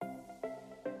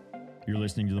You're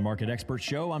listening to the Market Expert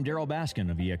Show. I'm Daryl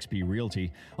Baskin of eXp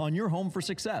Realty on your home for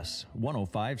success,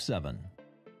 105.7.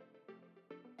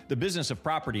 The business of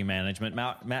property management,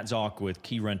 Matt Zalk with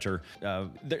Keyrenter.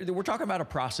 We're talking about a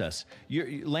process.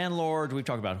 Landlord, we've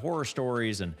talked about horror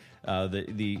stories and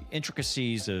the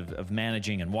intricacies of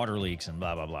managing and water leaks and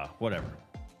blah, blah, blah, whatever.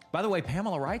 By the way,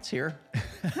 Pamela Wright's here.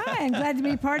 Hi, I'm glad to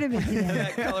be part of it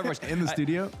today. In the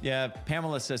studio? Yeah,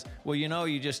 Pamela says, well,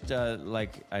 you just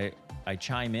I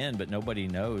chime in, but nobody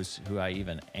knows who I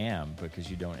even am because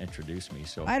you don't introduce me.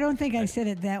 So I don't think I said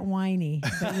it that whiny,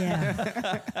 but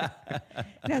yeah.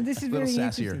 No, this is very sassier.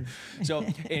 interesting. So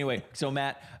anyway,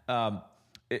 Matt,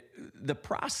 the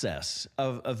process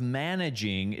of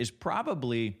managing is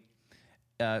probably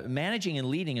managing and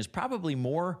leading is probably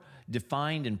more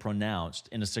defined and pronounced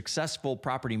in a successful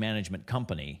property management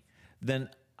company than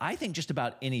I think just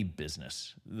about any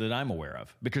business that I'm aware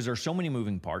of, because there are so many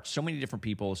moving parts, so many different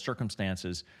people,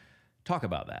 circumstances. Talk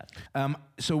about that.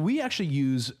 So we actually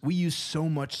use so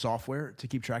much software to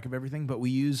keep track of everything, but we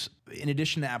use, in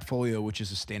addition to AppFolio, which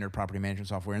is a standard property management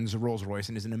software, and there's a Rolls-Royce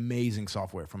and is an amazing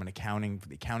software from the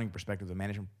accounting perspective, the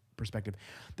management perspective.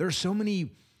 There are so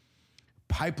many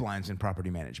pipelines in property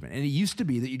management. And it used to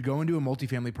be that you'd go into a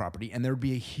multifamily property and there would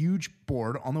be a huge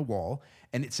board on the wall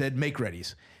and it said make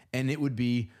readies. And it would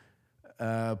be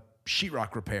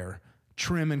sheetrock repair,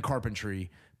 trim and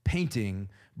carpentry, painting,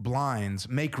 blinds,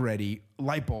 make ready,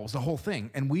 light bulbs, the whole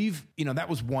thing. And that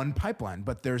was one pipeline,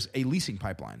 but there's a leasing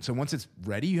pipeline. So once it's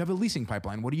ready, you have a leasing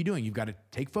pipeline. What are you doing? You've got to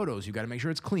take photos. You've got to make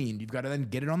sure it's clean. You've got to then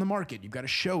get it on the market. You've got to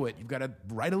show it. You've got to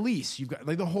write a lease. You've got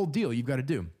the whole deal you've got to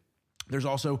do. There's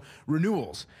also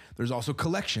renewals. There's also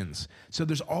collections. So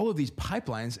there's all of these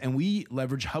pipelines, and we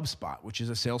leverage HubSpot, which is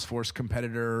a Salesforce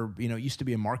competitor. It used to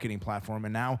be a marketing platform,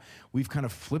 and now we've kind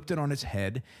of flipped it on its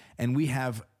head, and we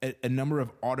have a number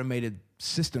of automated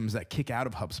systems that kick out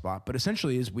of HubSpot. But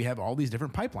essentially is we have all these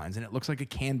different pipelines, and it looks like a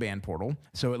Kanban portal.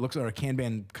 So it looks like a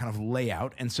Kanban kind of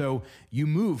layout. And so you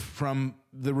move from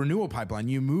the renewal pipeline,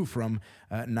 you move from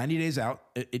 90 days out,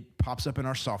 it pops up in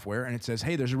our software and it says,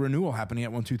 hey, there's a renewal happening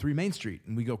at 123 Main Street.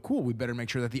 And we go, cool, we better make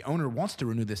sure that the owner wants to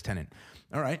renew this tenant.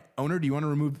 All right, owner, do you want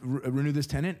to renew this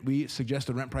tenant? We suggest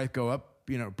the rent price go up.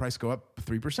 Price go up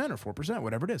 3% or 4%,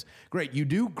 whatever it is. Great. You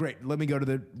do? Great. Let me go to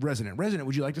the resident. Resident,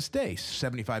 would you like to stay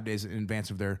 75 days in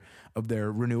advance of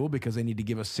their renewal because they need to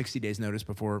give us 60 days notice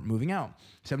before moving out?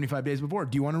 75 days before.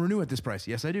 Do you want to renew at this price?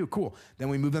 Yes, I do. Cool. Then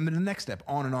we move them to the next step,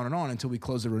 on and on and on until we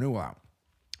close the renewal out.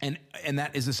 And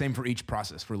that is the same for each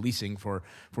process, for leasing, for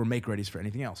make readies, for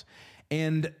anything else.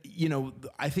 And,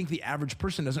 I think the average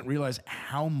person doesn't realize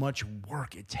how much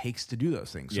work it takes to do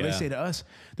those things. So they say to us,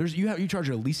 you charge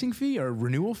a leasing fee or a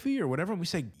renewal fee or whatever. And we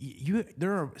say,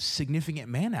 there are significant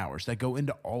man hours that go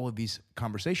into all of these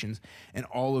conversations and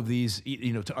all of these,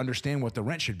 to understand what the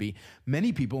rent should be.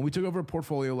 Many people, we took over a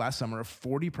portfolio last summer of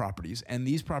 40 properties, and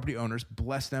these property owners,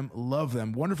 bless them, love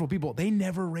them, wonderful people. They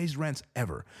never raised rents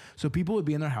ever. So people would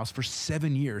be in their house for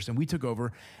 7 years, and we took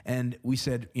over and we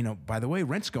said, by the way,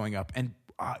 rent's going up. And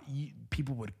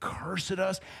people would curse at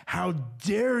us. How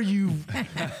dare you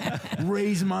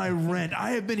raise my rent?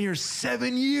 I have been here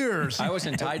 7 years. I was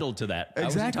entitled to that. Exactly. I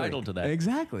was entitled to that.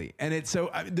 Exactly. And it's so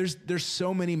there's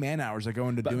so many man hours that go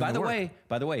into doing the work.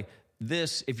 By the way,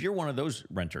 this, if you're one of those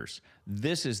renters,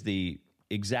 this is the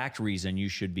exact reason you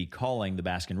should be calling the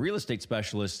Baskin real estate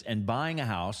specialist and buying a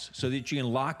house so that you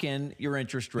can lock in your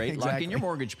interest rate, lock in your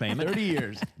mortgage payment. 30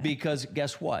 years. Because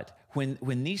guess what?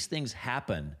 When these things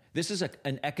happen, this is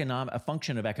a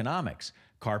function of economics.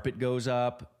 Carpet goes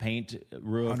up, paint,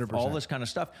 roof, 100%. all this kind of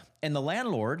stuff. And the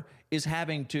landlord is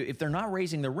having to, if they're not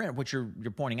raising the rent, what you're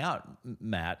pointing out,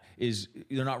 Matt, is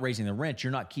they're not raising the rent,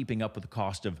 you're not keeping up with the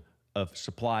cost of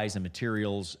supplies and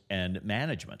materials and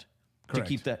management. Correct. To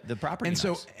keep the property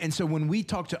nice. And so when we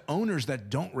talk to owners that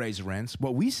don't raise rents,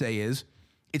 what we say is,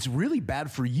 it's really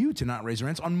bad for you to not raise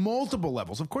rents on multiple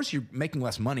levels. Of course, you're making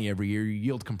less money every year. Your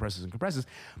yield compresses.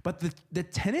 But the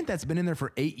tenant that's been in there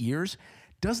for 8 years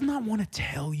does not want to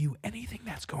tell you anything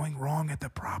that's going wrong at the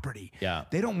property. Yeah.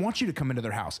 They don't want you to come into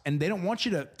their house, and they don't want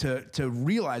you to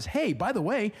realize, hey, by the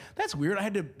way, that's weird. I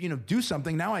had to do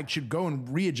something. Now I should go and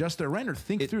readjust their rent or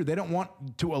think through. They don't want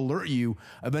to alert you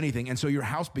of anything, and so your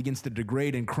house begins to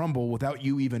degrade and crumble without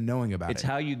you even knowing about it. It's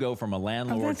how you go from a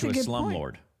landlord to a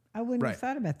slumlord. I wouldn't have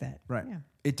thought about that. Right. Yeah.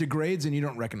 It degrades and you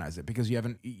don't recognize it because you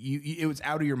haven't, it was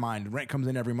out of your mind. Rent comes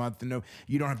in every month and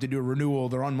you don't have to do a renewal.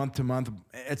 They're on month to month,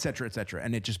 et cetera, et cetera.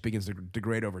 And it just begins to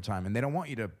degrade over time. And they don't want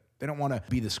you to They don't want to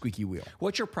be the squeaky wheel.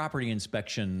 What's your property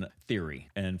inspection theory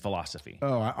and philosophy?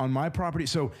 Oh, on my property.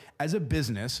 So as a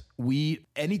business,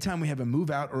 anytime we have a move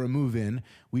out or a move in,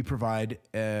 we provide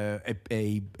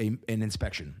an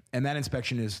inspection. And that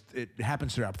inspection it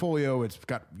happens through Appfolio. It's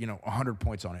got, 100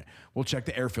 points on it. We'll check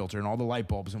the air filter and all the light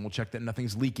bulbs, and we'll check that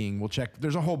nothing's leaking. We'll check,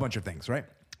 there's a whole bunch of things, right?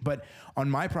 But on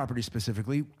my property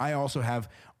specifically, I also have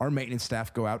our maintenance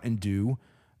staff go out and do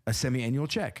a semi-annual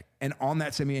check. And on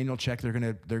that semi-annual check,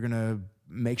 they're gonna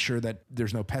make sure that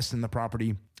there's no pests in the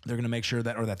property. They're going to make sure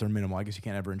that they're minimal. I guess you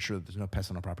can't ever ensure that there's no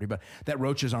pests on a property, but that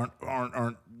roaches aren't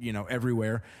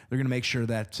everywhere. They're going to make sure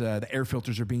that the air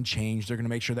filters are being changed. They're going to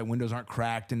make sure that windows aren't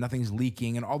cracked and nothing's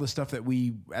leaking, and all the stuff that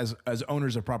we as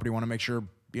owners of property want to make sure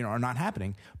are not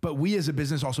happening. But we as a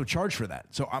business also charge for that.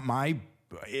 So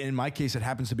in my case, it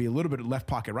happens to be a little bit left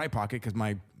pocket, right pocket, because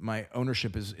my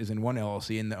ownership is in one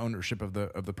LLC and the ownership of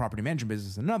the property management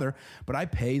business is another. But I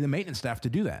pay the maintenance staff to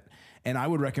do that, and I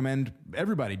would recommend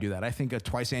everybody do that. I think a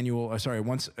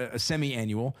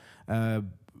semi-annual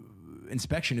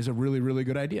inspection is a really, really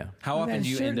good idea. How often do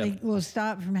you end up? Certainly will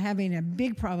stop from having a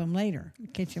big problem later.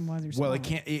 Catch them while they're small. Well,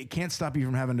 it can't stop you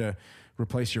from having to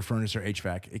replace your furnace or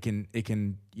HVAC. It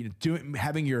can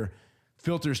having your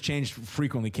filters changed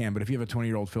frequently can, but if you have a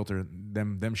 20-year-old filter,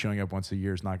 them showing up once a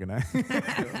year is not going to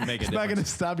make it's not going to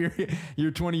stop your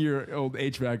 20-year-old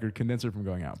HVAC or condenser from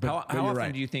going out. But how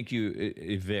often do you think you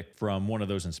evict from one of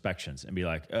those inspections and be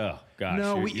like, oh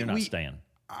gosh, you're not staying?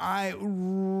 I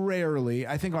rarely.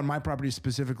 I think on my property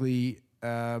specifically,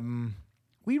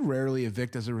 we rarely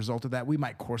evict as a result of that. We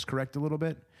might course correct a little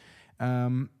bit.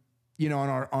 On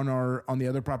the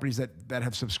other properties that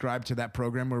have subscribed to that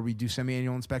program where we do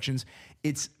semi-annual inspections,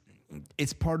 it's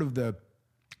part of the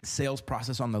sales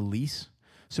process on the lease.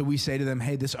 So we say to them,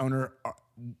 hey, this owner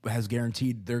has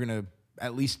guaranteed they're going to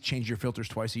at least change your filters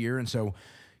twice a year. And so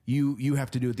you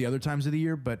have to do it the other times of the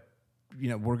year, but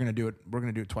we're going to do it. We're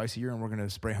going to do it twice a year, and we're going to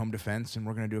spray home defense, and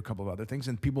we're going to do a couple of other things.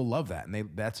 And people love that, and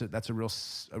that's a real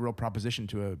proposition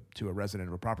to a resident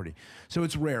of a property. So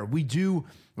it's rare. We do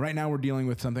right now. We're dealing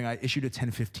with something. I issued a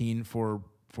 1015 for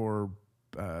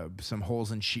some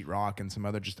holes in sheetrock and some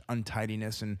other just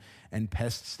untidiness and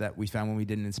pests that we found when we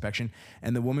did an inspection.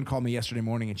 And the woman called me yesterday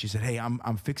morning, and she said, "Hey, I'm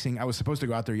fixing. I was supposed to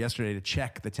go out there yesterday to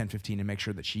check the 1015 and make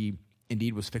sure that she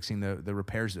indeed was fixing the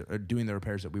repairs, doing the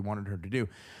repairs that we wanted her to do.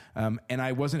 And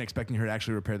I wasn't expecting her to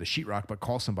actually repair the sheetrock, but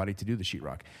call somebody to do the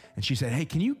sheetrock. And she said, hey,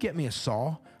 can you get me a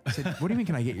saw? I said, what do you mean,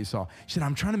 can I get you a saw? She said,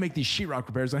 I'm trying to make these sheetrock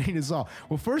repairs. I need a saw.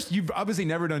 Well, first, you've obviously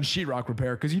never done sheetrock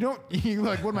repair because you're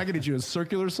like, what am I going to do? A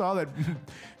circular saw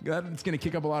that's going to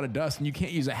kick up a lot of dust, and you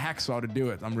can't use a hacksaw to do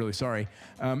it. I'm really sorry.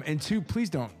 And two, please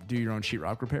don't do your own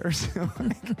sheetrock repairs.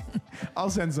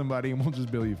 I'll send somebody and we'll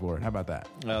just bill you for it. How about that?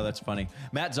 Oh, that's funny.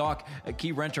 Matt Zalk,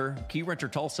 Keyrenter,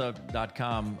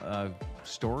 KeyrenterTulsa.com.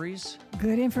 Stories.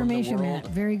 Good information, Matt.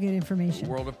 Very good information.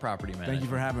 World of property management. Thank you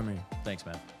for having me. Thanks,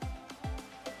 Matt.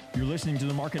 You're listening to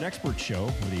the Market Expert Show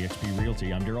with eXp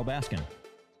Realty. I'm Daryl Baskin.